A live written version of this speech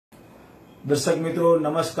દર્શક મિત્રો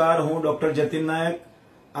નમસ્કાર, હું ડોક્ટર જતીન નાયક।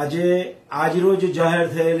 આજરોજ જાહેર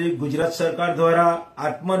થયેલી ગુજરાત સરકાર દ્વારા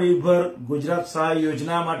આત્મનિર્ભર ગુજરાત સહાય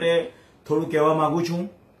યોજના માટે થોડું કહેવા માંગુ છું।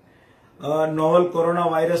 નોવલ કોરોના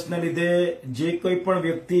વાયરસને લીધે જે કોઈ પણ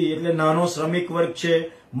વ્યક્તિ એટલે નાનો શ્રમિક વર્ગ છે,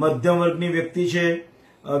 મધ્યમ વર્ગની વ્યક્તિ છે,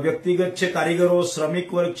 વ્યક્તિગત છે, કારીગરો, શ્રમિક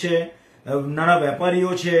વર્ગ છે, નાના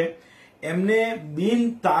વેપારીઓ છે, એમને બિન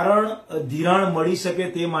તારણ ધિરાણ મળી શકે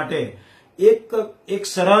તે માટે એક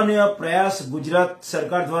સરાહનીય પ્રયાસ ગુજરાત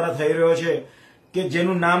સરકાર દ્વારા થઈ રહ્યો છે કે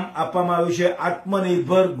જેનું નામ આપવામાં આવ્યું છે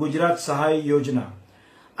આત્મનિર્ભર ગુજરાત સહાય યોજના।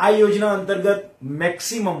 આ યોજના અંતર્ગત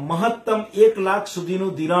મહત્તમ 1 લાખ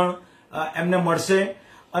સુધીનું ધિરાણ એમને મળશે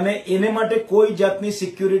અને એને માટે કોઈ જાતની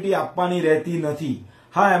સિક્યુરિટી આપવાની રહેતી નથી।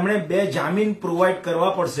 હા, એમણે 2 જામીન પ્રોવાઈડ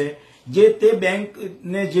કરવા પડશે, જે તે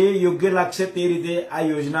બેંકને જે યોગ્ય લાગશે તે રીતે આ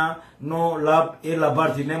યોજનાનો લાભ એ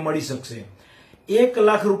લાભાર્થીને મળી શકશે। 1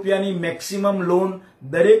 લાખ રૂપિયાની મેક્સિમમ લોન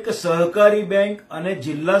દરેક સહકારી બેંક અને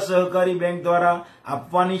જિલ્લા સહકારી બેંક દ્વારા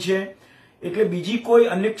આપવાની છે, એટલે બીજી કોઈ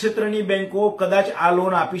અન્ય ક્ષેત્રની બેંકો કદાચ આ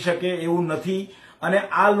લોન આપી શકે એવું નથી। અને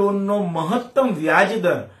આ લોનનો મહત્તમ વ્યાજ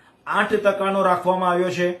દર 8% રાખવામાં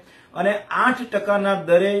આવ્યો છે અને 8%ના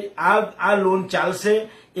દરે આ લોન ચાલશે।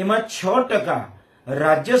 એમાં 6%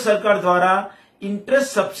 રાજ્ય સરકાર દ્વારા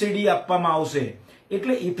ઇન્ટરેસ્ટ સબસિડી આપવામાં આવશે।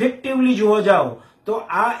 એટલે ઇફેક્ટિવલી જોવા જાવ તો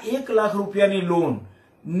આ 1 લાખ રૂપિયાની લોન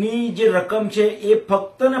ની જે રકમ છે એ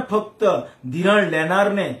ફક્ત ને ફક્ત ધિરાણ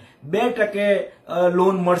લેનારને 2%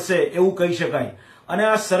 લોન મળશે એવું કહી શકાય। અને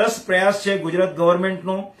આ સરસ પ્રયાસ છે ગુજરાત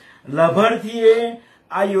ગવર્મેન્ટનો। લાભાર્થીએ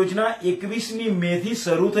આ યોજના 21મી મે થી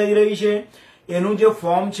શરૂ થઈ રહી છે। એનું જે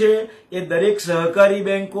ફોર્મ છે એ દરેક સહકારી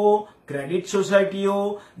બેંકો, ક્રેડિટ સોસાયટીઓ,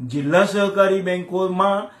 જિલ્લા સહકારી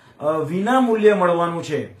બેંકોમાં વિના મૂલ્યે મળવાનું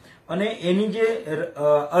છે અને એની જે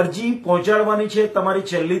અરજી પહોંચાડવાની છે તમારી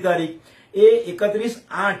છેલ્લી તારીખ એ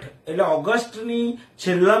 31/8 એટલે ઓગસ્ટની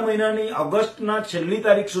છેલ્લા મહિનાની ઓગસ્ટના છેલ્લી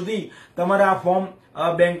તારીખ સુધી તમારે આ ફોર્મ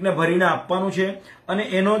બેંકને ભરીને આપવાનું છે અને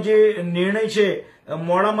એનો જે નિર્ણય છે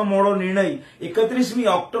મોડામાં મોડો નિર્ણય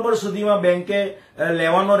 31મી ઓક્ટોબર સુધીમાં બેંકે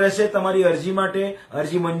લેવાનો રહેશે। તમારી અરજી માટે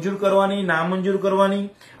અરજી મંજૂર કરવાની, નામંજૂર કરવાની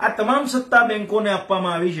આ તમામ સત્તા બેંકોને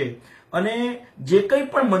આપવામાં આવી છે અને જે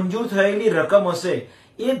કંઈ પણ મંજૂર થયેલી રકમ હશે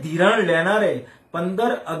એ ધિરાણ લેનારે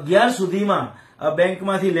 15/11 સુધીમાં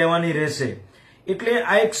બેંકમાંથી લેવાની રહેશે। એટલે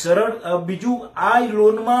આ એક સરળ બીજું આ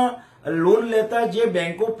લોન લેતા જે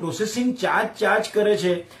બેંકો પ્રોસેસિંગ ચાર્જ કરે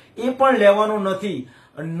છે એ પણ લેવાનો નથી।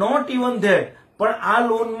 નોટ ઇવન ધેટ, પણ આ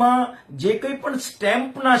લોનમાં જે કંઈ પણ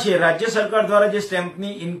સ્ટેમ્પના છે, રાજ્ય સરકાર દ્વારા જે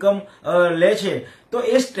સ્ટેમ્પની ઇન્કમ લે છે તો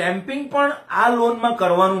એ સ્ટેમ્પિંગ પણ આ લોનમાં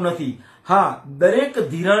કરવાનું નથી। હા, દરેક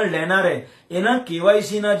ધિરાણ લેનારે એના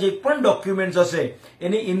કેવાયસીના જે પણ ડોક્યુમેન્ટ્સ હશે,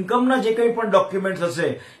 એની ઇન્કમના જે કંઈ પણ ડોક્યુમેન્ટ્સ હશે,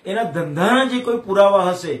 એના ધંધાના જે કોઈ પુરાવા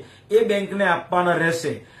હશે એ બેંકને આપવાના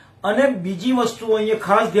રહેશે। અને બીજી વસ્તુ અહીંયા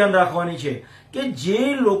ખાસ ધ્યાન રાખવાની છે કે જે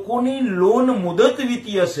લોકોની લોન મુદત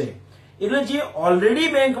વીતી હશે, એટલે જે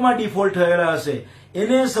ઓલરેડી બેંકમાં ડિફોલ્ટ થયેલા હશે,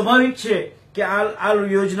 એને સ્વાભાવિક છે કે આ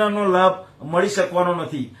યોજનાનો લાભ મળી શકવાનો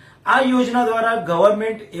નથી। આ યોજના દ્વારા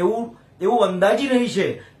ગવર્મેન્ટ એવું અંદાજી રહી છે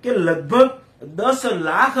કે લગભગ 10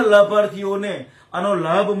 લાખ લાભાર્થીઓને આનો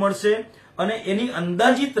લાભ મળશે અને એની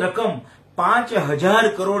અંદાજિત રકમ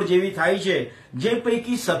 5000 કરોડ જેવી થાય છે, જે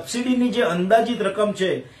પૈકી સબસિડીની જે અંદાજિત રકમ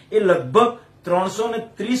છે એ લગભગ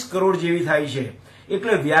 330 કરોડ જેવી થાય છે।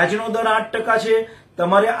 એટલે વ્યાજનો દર 8% છે।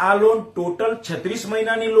 તમારે આ લોન ટોટલ 36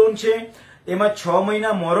 મહિનાની લોન છે, એમાં 6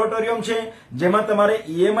 મહિના મોરેટોરિયમ છે જેમાં તમારે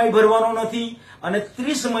ઈએમઆઈ ભરવાનો નથી અને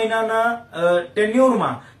 30 મહિનાના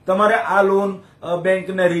ટેન્યુરમાં તમારે આ લોન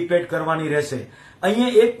બેંકને રીપેડ કરવાની રહેશે।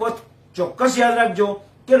 અહીંયા એક વાત ચોક્કસ યાદ રાખજો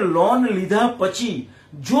કે લોન લીધા પછી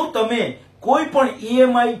જો તમે કોઈ પણ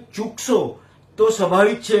ઈએમઆઈ ચૂકશો તો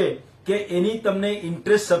સ્વાભાવિક છે કે એની તમને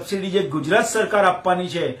ઇન્ટરેસ્ટ સબસિડી જે ગુજરાત સરકાર આપવાની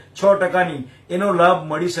છે 6%ની, એનો લાભ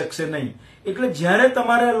મળી શકશે નહીં। એટલે જ્યારે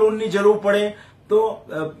તમારે લોનની જરૂર પડે તો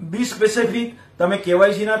બી સ્પેસિફિક, તમે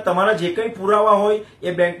કેવાયસીના તમારા જે કંઈ પુરાવા હોય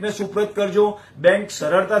એ બેંકને સુપ્રત કરજો। બેંક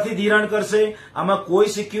સરળતાથી ધિરાણ કરશે, આમાં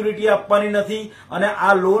કોઈ સિક્યુરિટી આપવાની નથી અને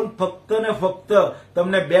આ લોન ફક્ત ને ફક્ત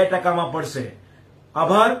તમને 2%માં પડશે।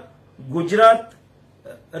 આભાર। ગુજરાત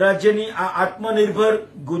રાજ્યની આ આત્મનિર્ભર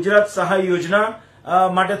ગુજરાત સહાય યોજના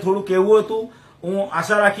માટે થોડું કહેવું હતું। હું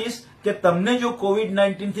આશા રાખીશ કે તમને જો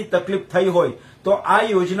COVID-19 થી તકલીફ થઈ હોય તો આ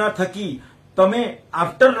યોજના થકી તમે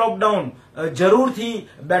આફ્ટર લોકડાઉન જરૂરથી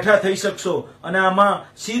બેઠા થઈ શકશો અને આમાં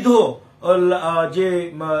સીધો જે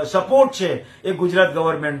સપોર્ટ છે એ ગુજરાત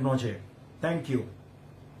ગવર્મેન્ટનો છે। Thank you.